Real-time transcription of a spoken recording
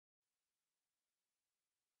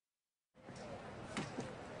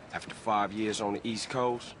After 5 years on the East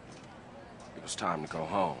Coast, it was time to go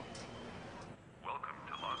home. Welcome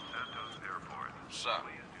to Los Santos Airport. What's up?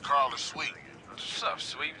 Carl is sweet. What's up,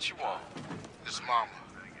 sweet? What you want? His mama.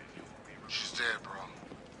 She's dead, bro.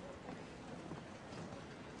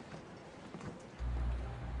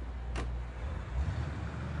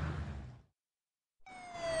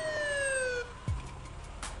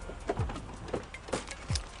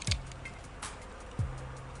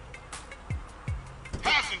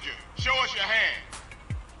 Passenger, show us your hand.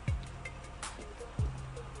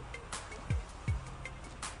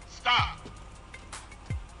 Stop.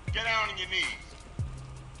 Get down on your knees.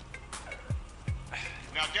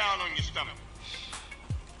 Now down on your stomach.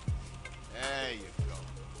 There you go.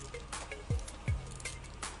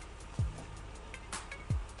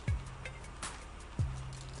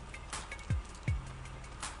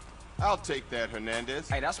 I'll take that, Hernandez.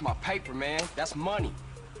 Hey, that's my paper, man. That's money.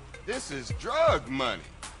 This is drug money.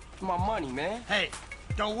 It's my money, man. Hey,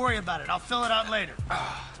 don't worry about it. I'll fill it out later.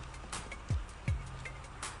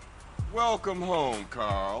 Welcome home,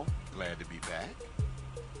 Carl. Glad to be back.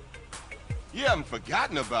 You haven't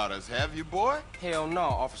forgotten about us, have you, boy? Hell no,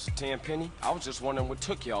 Officer Tenpenny. I was just wondering what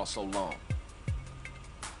took y'all so long.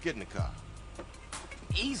 Get in the car.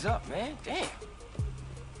 Ease up, man. Damn.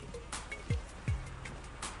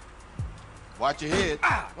 Watch your head.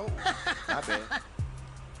 Oh, my bad.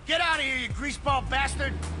 Get out of here, you greaseball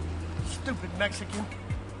bastard! Stupid Mexican.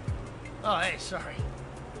 Oh, hey, sorry.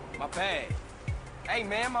 My bag. Hey,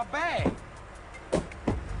 man, my bag.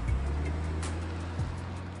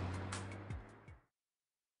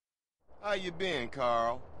 How you been,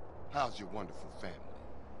 Carl? How's your wonderful family?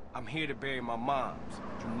 I'm here to bury my moms.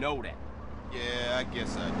 You know that. Yeah, I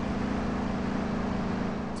guess I do.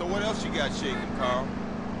 So what else you got shaking, Carl?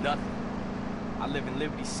 Nothing. I live in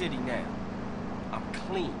Liberty City now. I'm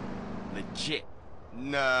clean. Legit.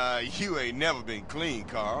 Nah, you ain't never been clean,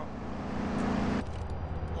 Carl.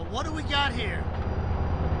 Well, what do we got here?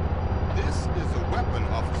 This is a weapon,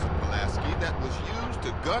 Officer Pulaski, that was used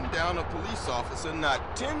to gun down a police officer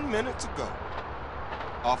not 10 minutes ago.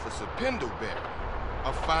 Officer Pendleberry.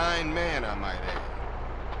 A fine man, I might add.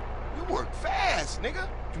 You work fast, nigga.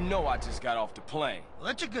 You know I just got off the plane. Well,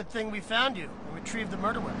 that's a good thing we found you and retrieved the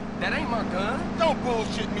murder weapon. That ain't my gun. Don't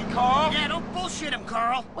bullshit me, Carl. Yeah, don't bullshit him,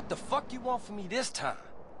 Carl. What the fuck you want from me this time?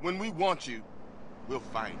 When we want you, we'll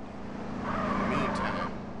find you. In the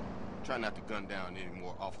meantime, try not to gun down any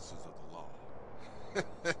more officers of the law.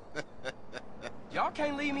 Y'all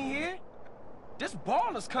can't leave me here. This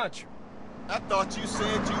baller's country. I thought you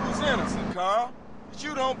said you was innocent, Carl. But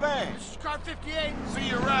you don't bang. This is car 58. See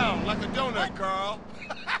you around like a donut, What? Carl.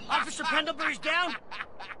 Officer Pendlebury's down.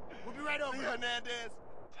 We'll be right over. See, Hernandez.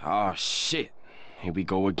 Oh, shit. Here we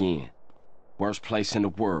go again. Worst place in the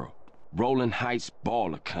world. Rolling Heights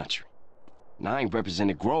baller country. Now, I ain't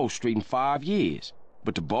represented Grove Street in 5 years,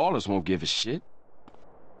 but the ballers won't give a shit.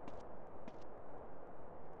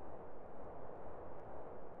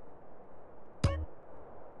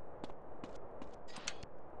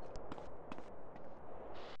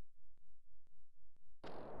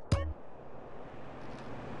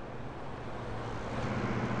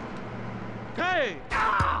 Hey!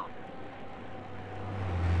 Ah!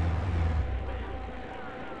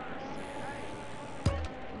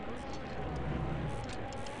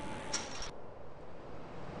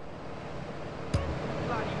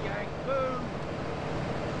 Bloody gang, boo!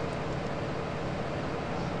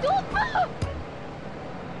 Stupid!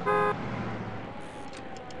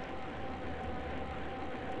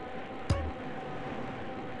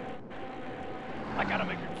 I gotta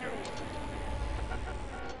make her cue.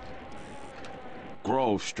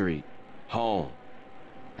 Grove Street. Home.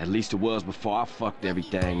 At least it was before I fucked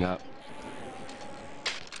everything up.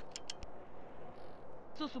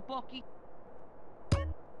 Susupoki.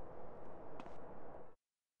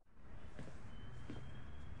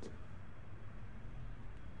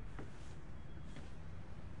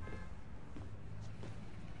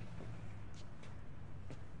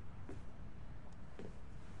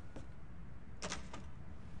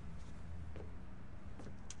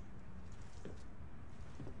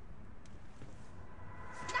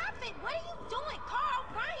 Stop it! What are you doing, Carl?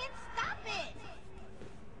 Ryan, stop it!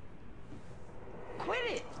 Quit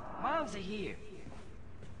it! Moms are here.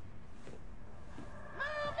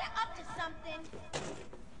 Mom, they're up to something.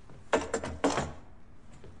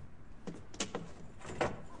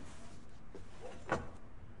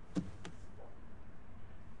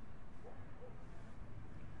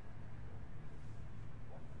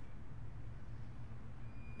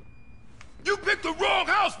 You picked the wrong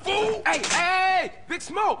house, fool! Hey, hey, hey! Big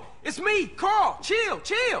Smoke! It's me, Carl! Chill,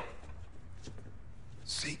 chill!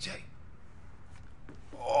 CJ?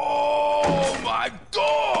 Oh, my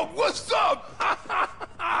dog! What's up?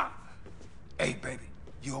 Hey, baby,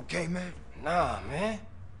 you okay, man? Nah, man.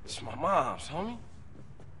 It's my mom's, homie.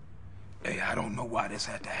 Hey, I don't know why this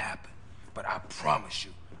had to happen, but I promise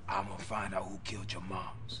you, I'm gonna find out who killed your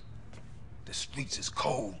moms. The streets is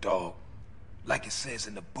cold, dog. Like it says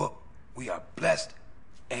in the book, we are blessed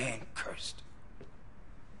and cursed.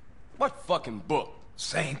 What fucking book?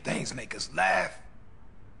 Same things make us laugh,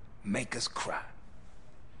 make us cry.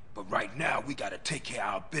 But right now, we gotta take care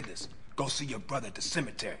of our business. Go see your brother at the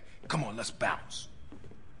cemetery. Come on, let's bounce.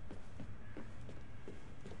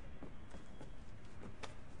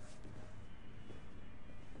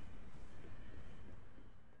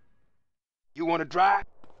 You wanna drive?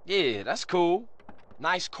 Yeah, that's cool.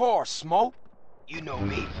 Nice car, Smoke. You know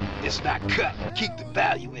me. It's not cut. Keep the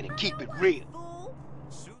value in it. Keep it real.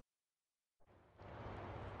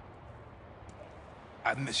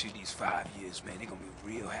 I miss you these 5 years, man. They're gonna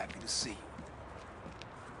be real happy to see you.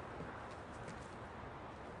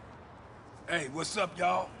 Hey, what's up,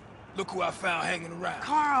 y'all? Look who I found hanging around.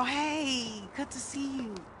 Carl, hey, good to see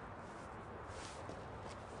you.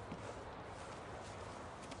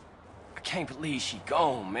 I can't believe she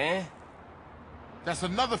gone, man. That's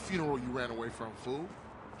another funeral you ran away from, fool.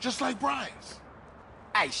 Just like Brian's.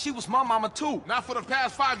 Hey, she was my mama too. Not for the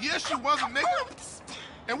past 5 years she wasn't, nigga.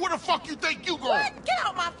 And where the fuck you think you going? What? Get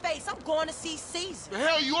out my face. I'm going to see Caesar. The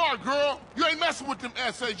hell you are, girl. You ain't messing with them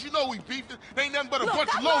essays. You know we beefed it. They ain't nothing but a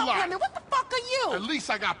bunch of lowlife. What the fuck are At you? least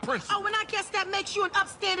I got principles. Oh, and I guess that makes you an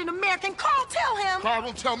upstanding American. Carl, tell him. Carl,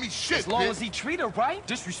 don't tell me shit, As long bitch. as he treat her right,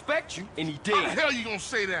 disrespect you, and he did. How the hell you gonna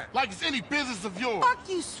say that? Like it's any business of yours. Fuck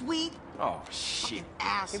you, sweet. Oh, shit. Here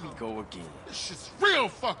Asshole. we go again. This shit's real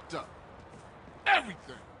fucked up.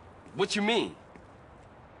 Everything. What you mean?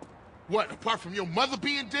 What, apart from your mother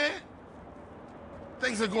being dead?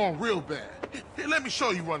 Things are going real bad. Here, let me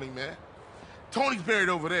show you, Running Man. Tony's buried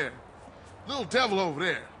over there. Little Devil over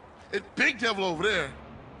there. And Big Devil over there.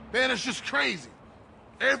 Man, it's just crazy.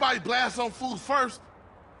 Everybody blasts on food first,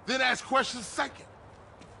 then ask questions second.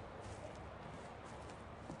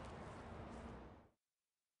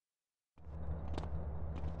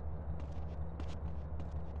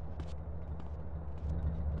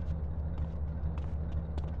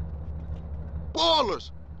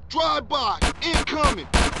 Ballers! Drive-by! Incoming!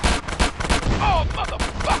 Oh,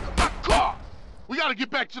 motherfucker, my car! We gotta get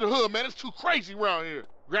back to the hood, man. It's too crazy around here.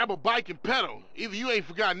 Grab a bike and pedal. Either you ain't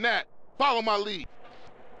forgotten that. Follow my lead.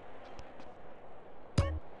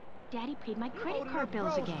 Daddy paid my credit card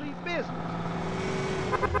bills again.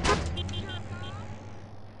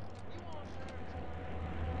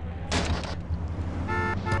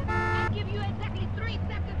 I give you exactly 3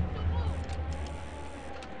 seconds to move.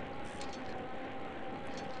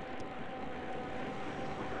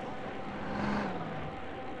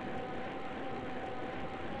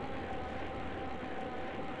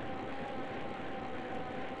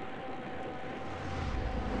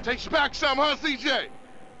 Takes you back some, huh, CJ?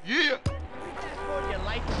 Yeah.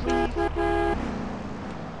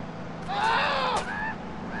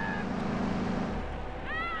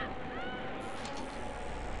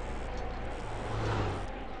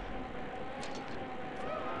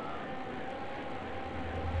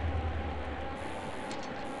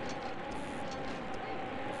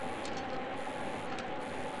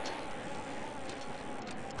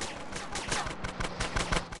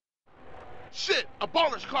 Shit, a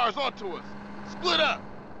baller's car's onto us. Split up.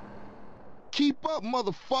 Keep up,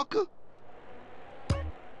 motherfucker!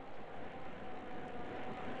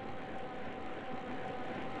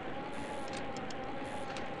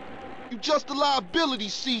 You just a liability,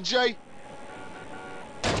 CJ.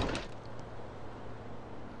 That's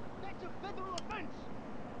a federal offense.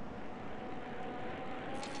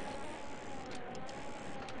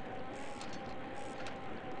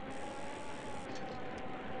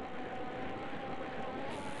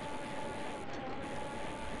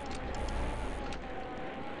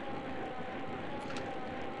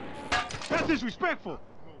 That's disrespectful.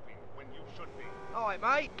 Moving when you should be. All right,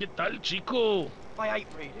 mate. ¿Qué tal, chico? I hate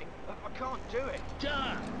reading. I can't do it.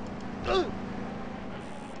 Ya.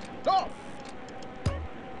 Stop!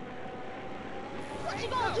 What you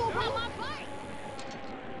gonna do about my bike?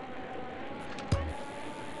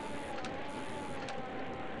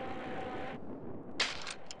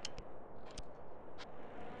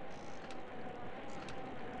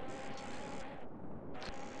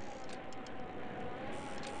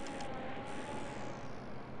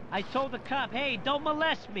 I told the cop, hey, don't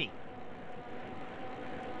molest me.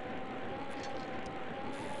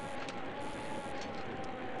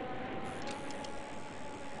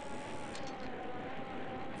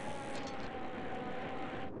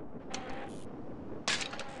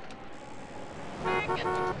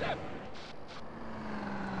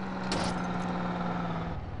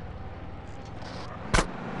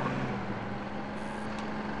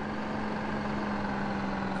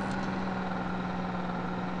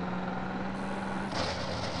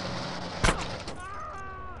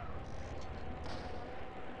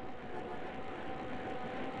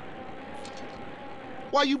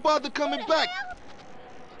 Why you bother coming back?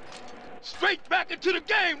 Straight back into the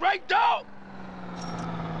game, right, dog?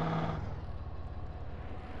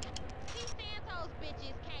 These Santos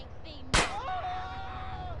bitches can't see me.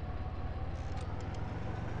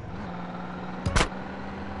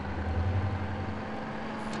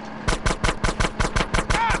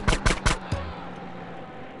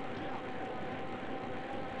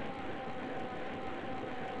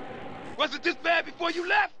 Was it this bad before you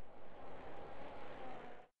left?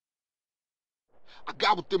 I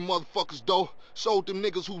got with them motherfuckers, though. Showed them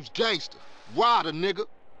niggas who's gangster. Ride a nigga.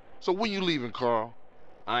 So when you leaving, Carl?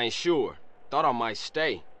 I ain't sure. Thought I might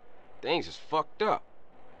stay. Things is fucked up.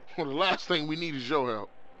 Well, the last thing we need is your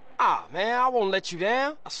help. Ah, man, I won't let you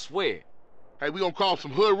down. I swear. Hey, we gonna call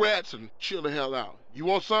some hood rats and chill the hell out. You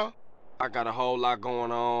want some? I got a whole lot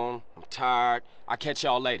going on. I'm tired. I'll catch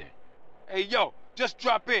y'all later. Hey, yo, just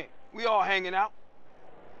drop in. We all hanging out.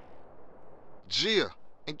 Gia,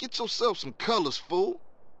 and get yourself some colors, fool.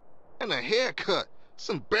 And a haircut. It's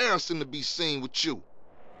embarrassing to be seen with you.